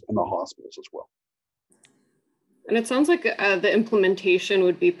competitors and the hospitals as well. And it sounds like the implementation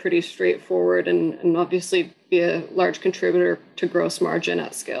would be pretty straightforward and obviously be a large contributor to gross margin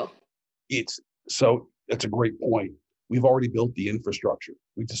at scale. That's a great point. We've already built the infrastructure.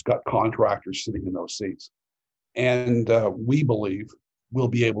 We just got contractors sitting in those seats. And we believe we'll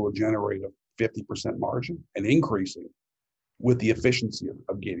be able to generate a 50% margin and increasing with the efficiency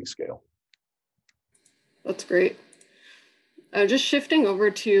of gaining scale. That's great. Just shifting over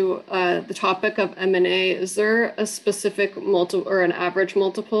to the topic of M&A, is there a specific multiple or an average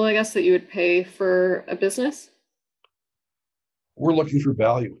multiple, I guess, that you would pay for a business? We're looking for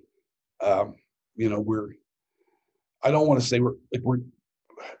value. I don't want to say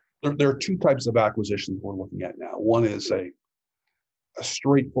there are 2 types of acquisitions we're looking at now. One is a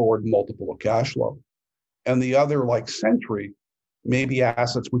straightforward multiple of cash flow. And the other, like Sentry, may be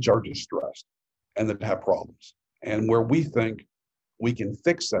assets which are distressed and that have problems. And where we think we can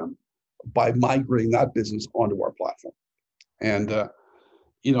fix them by migrating that business onto our platform. And,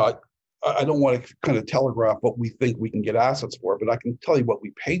 I don't want to kind of telegraph what we think we can get assets for, but I can tell you what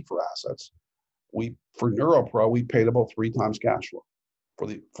we paid for assets. For NeuroPro, we paid about 3 times cash flow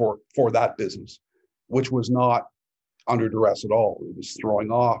for that business, which was not under duress at all. It was throwing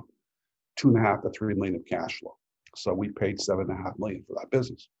off 2.5 to 3 million of cash flow. So we paid 7.5 million for that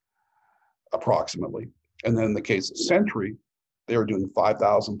business, approximately. And then in the case of Sentry, they were doing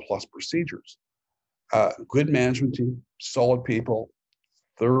 5,000 plus procedures. Good management team, solid people,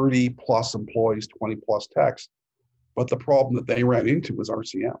 30 plus employees, 20 plus techs. But the problem that they ran into was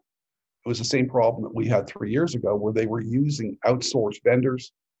RCM. It was the same problem that we had 3 years ago, where they were using outsourced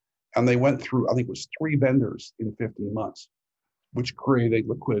vendors, and they went through, I think it was 3 vendors in 15 months, which created a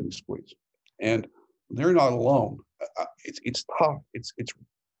liquidity squeeze. And they're not alone. It's tough. It's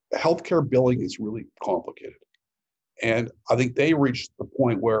healthcare billing is really complicated. And I think they reached the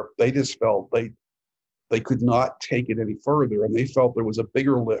point where they just felt they could not take it any further, and they felt there was a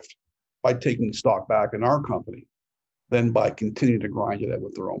bigger lift by taking stock back in our company than by continuing to grind it out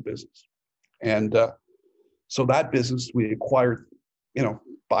with their own business. And so that business, we acquired,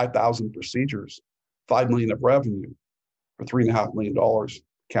 5,000 procedures, 5 million of revenue for $3.5 million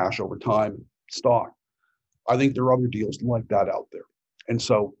cash over time, stock. I think there are other deals like that out there. And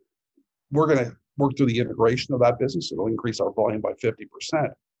so we're going to work through the integration of that business. It'll increase our volume by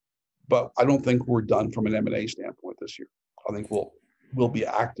 50%. But I don't think we're done from an M&A standpoint this year. I think we'll be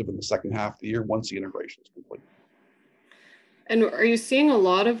active in the second half of the year once the integration is complete. And are you seeing a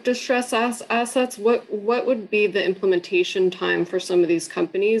lot of distressed assets? What would be the implementation time for some of these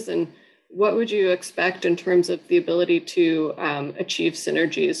companies, and what would you expect in terms of the ability to achieve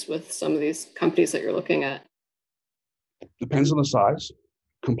synergies with some of these companies that you're looking at? Depends on the size,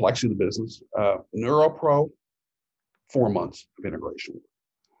 complexity of the business. NeuroPro, 4 months of integration.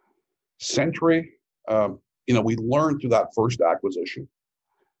 Sentry, we learned through that first acquisition,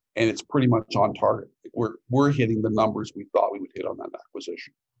 and it's pretty much on target. We're hitting the numbers we thought we would hit on that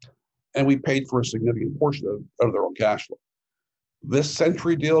acquisition, and we paid for a significant portion of their own cash flow. This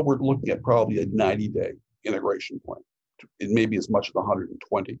Sentry deal, we're looking at probably a 90-day integration point. It may be as much as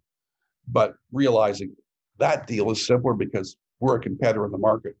 120, but realizing that deal is simpler because we're a competitor in the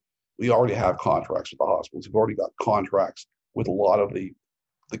market. We already have contracts with the hospitals. We've already got contracts with a lot of the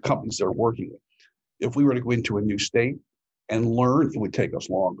companies they're working with. If we were to go into a new state and learn, it would take us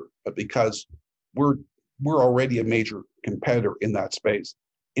longer. But because we're already a major competitor in that space,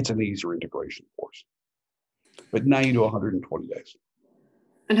 it's an easier integration for us. But 90 to 120 days.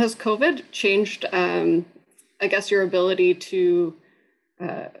 And has COVID changed, your ability to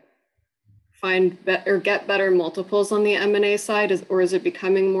find or get better multiples on the M&A side, or is it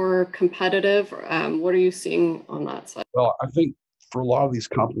becoming more competitive? What are you seeing on that side? Well, I think for a lot of these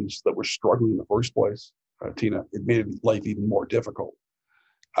companies that were struggling in the first place, Tina, it made life even more difficult.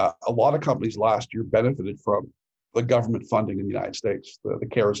 A lot of companies last year benefited from the government funding in the United States, the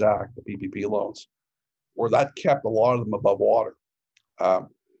CARES Act, the PPP loans, where that kept a lot of them above water.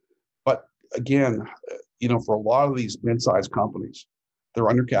 But again, for a lot of these mid-sized companies, they're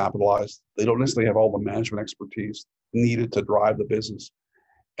undercapitalized. They don't necessarily have all the management expertise needed to drive the business.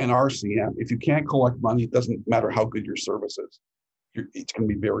 And RCM, if you can't collect money, it doesn't matter how good your service is. It's going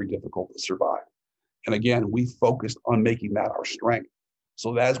to be very difficult to survive. And again, we focused on making that our strength.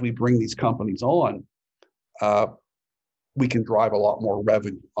 So that as we bring these companies on, we can drive a lot more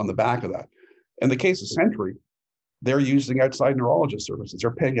revenue on the back of that. In the case of Sentry, they're using outside neurologist services.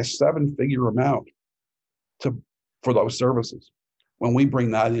 They're paying a 7-figure amount for those services. When we bring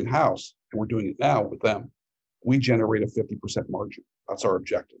that in-house, and we're doing it now with them, we generate a 50% margin. That's our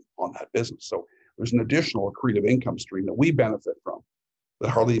objective on that business. So there's an additional accretive income stream that we benefit from that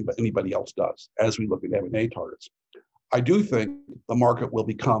hardly anybody else does as we look at M&A targets. I do think the market will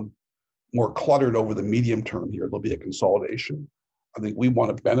become more cluttered over the medium term here. There'll be a consolidation. I think we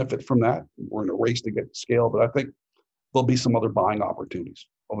want to benefit from that. We're in a race to get scale, but I think there'll be some other buying opportunities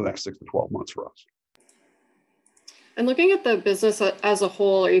over the next 6 to 12 months for us. And looking at the business as a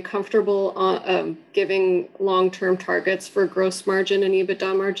whole, are you comfortable giving long-term targets for gross margin and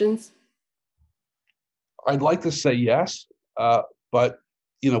EBITDA margins? I'd like to say yes, but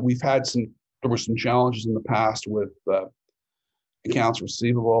we've had there were some challenges in the past with accounts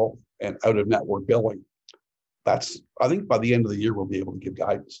receivable and out-of-network billing. I think by the end of the year, we'll be able to give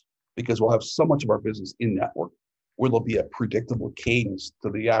guidance because we'll have so much of our business in network where there'll be a predictable cadence to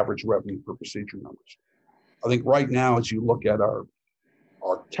the average revenue per procedure numbers. I think right now, as you look at our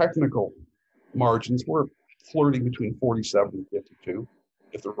technical margins, we're flirting between 47 and 52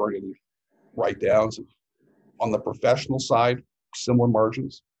 if there aren't any write-downs. On the professional side, similar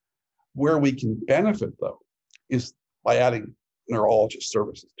margins. Where we can benefit, though, is by adding neurologist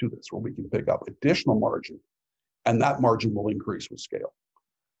services to this, where we can pick up additional margin, and that margin will increase with scale.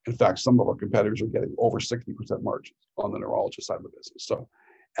 In fact, some of our competitors are getting over 60% margins on the neurologist side of the business. So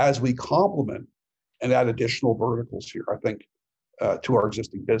as we complement and add additional verticals here, I think to our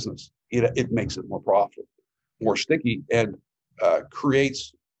existing business, it makes it more profitable, more sticky, and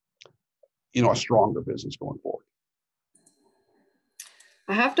creates a stronger business going forward.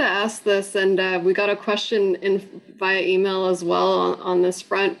 I have to ask this, and we got a question in via email as well on this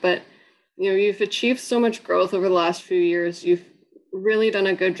front, but you've achieved so much growth over the last few years. You've really done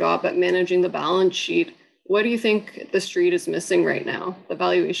a good job at managing the balance sheet. What do you think the street is missing right now? The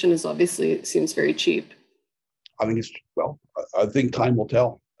valuation seems very cheap. I think time will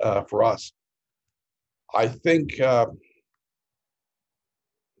tell for us. I think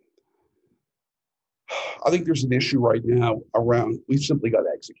there's an issue right now around, we've simply got to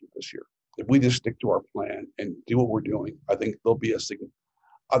execute this year. If we just stick to our plan and do what we're doing, I think there'll be I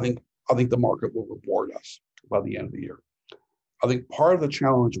think the market will reward us by the end of the year. I think part of the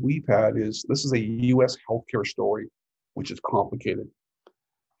challenge we've had is this is a US healthcare story, which is complicated.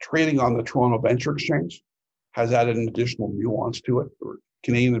 Trading on the Toronto Venture Exchange has added an additional nuance to it. For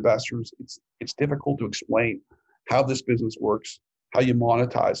Canadian investors, it's difficult to explain how this business works, how you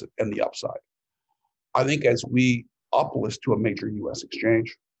monetize it, and the upside. I think as we uplist to a major US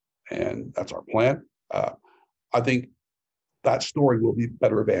exchange, and that's our plan, I think that story will be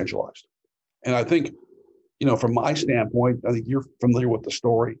better evangelized. And I think, from my standpoint, I think you're familiar with the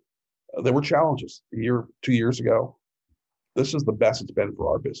story. There were challenges a year, 2 years ago. This is the best it's been for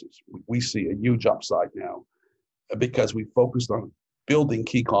our business. We see a huge upside now because we focused on building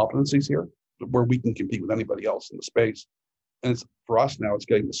key competencies here where we can compete with anybody else in the space. And for us now, it's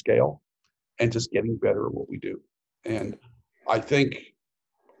getting the scale and just getting better at what we do. And I think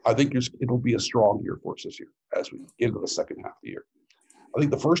it'll be a strong year for us this year as we get into the second half of the year. I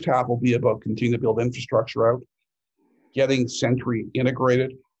think the first half will be about continuing to build infrastructure out, getting Sentry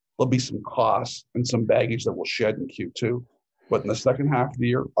integrated. There'll be some costs and some baggage that we'll shed in Q2. But in the second half of the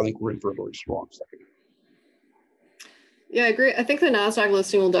year, I think we're in for a very strong second half. Yeah, I agree. I think the NASDAQ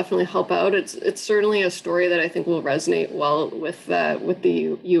listing will definitely help out. It's certainly a story that I think will resonate well with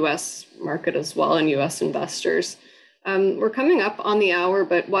the US market as well and US investors. We're coming up on the hour,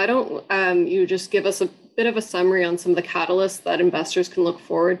 but why don't you just give us a bit of a summary on some of the catalysts that investors can look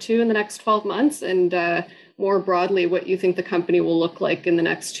forward to in the next 12 months and more broadly, what you think the company will look like in the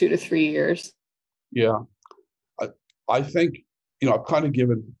next 2 to 3 years? Yeah, I think, I've kind of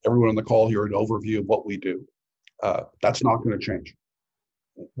given everyone on the call here an overview of what we do. That's not going to change.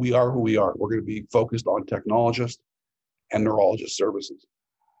 We are who we are. We're going to be focused on technologists and neurologist services.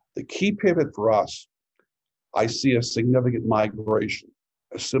 The key pivot for us, I see a significant migration,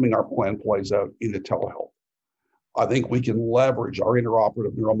 assuming our plan plays out, into telehealth. I think we can leverage our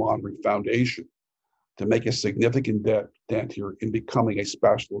interoperative neuromonitoring foundation to make a significant dent here in becoming a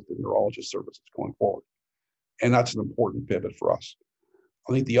specialist in neurologist services going forward. And that's an important pivot for us.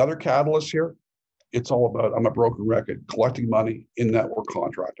 I think the other catalyst here, it's all about, I'm a broken record, collecting money in network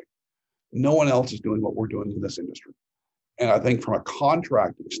contracting. No one else is doing what we're doing in this industry. And I think from a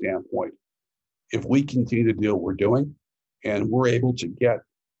contracting standpoint, if we continue to do what we're doing and we're able to get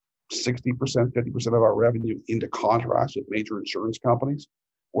 60%, 50% of our revenue into contracts with major insurance companies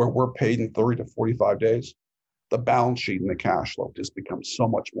where we're paid in 30 to 45 days, the balance sheet and the cash flow just becomes so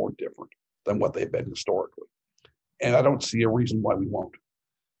much more different than what they've been historically. And I don't see a reason why we won't.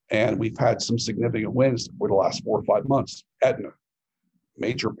 And we've had some significant wins over the last 4 or 5 months. Aetna,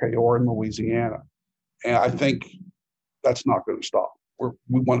 major payor in Louisiana. And I think that's not going to stop.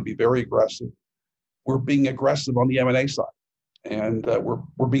 We want to be very aggressive. We're being aggressive on the M&A side. And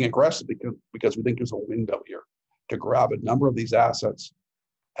we're being aggressive because we think there's a window here to grab a number of these assets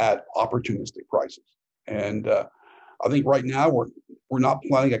at opportunistic prices. And I think right now we're not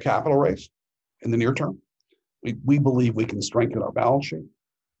planning a capital raise in the near term. We believe we can strengthen our balance sheet,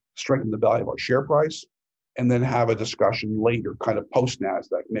 strengthen the value of our share price, and then have a discussion later, kind of post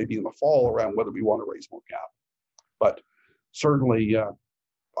NASDAQ, maybe in the fall, around whether we want to raise more capital. But certainly,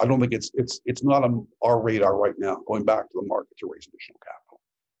 I don't think it's not on our radar right now, going back to the market to raise additional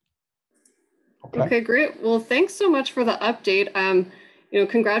capital. Okay, great. Well, thanks so much for the update.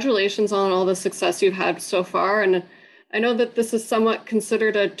 Congratulations on all the success you've had so far. And I know that this is somewhat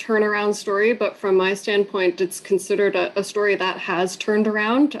considered a turnaround story, but from my standpoint, it's considered a story that has turned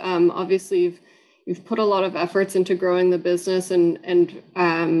around. Obviously, you've put a lot of efforts into growing the business and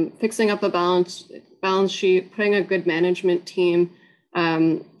fixing up a balance sheet, putting a good management team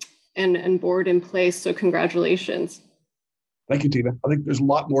and board in place. So congratulations. Thank you, Tina. I think there's a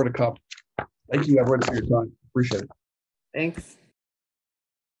lot more to come. Thank you, everyone, for your time. Appreciate it. Thanks.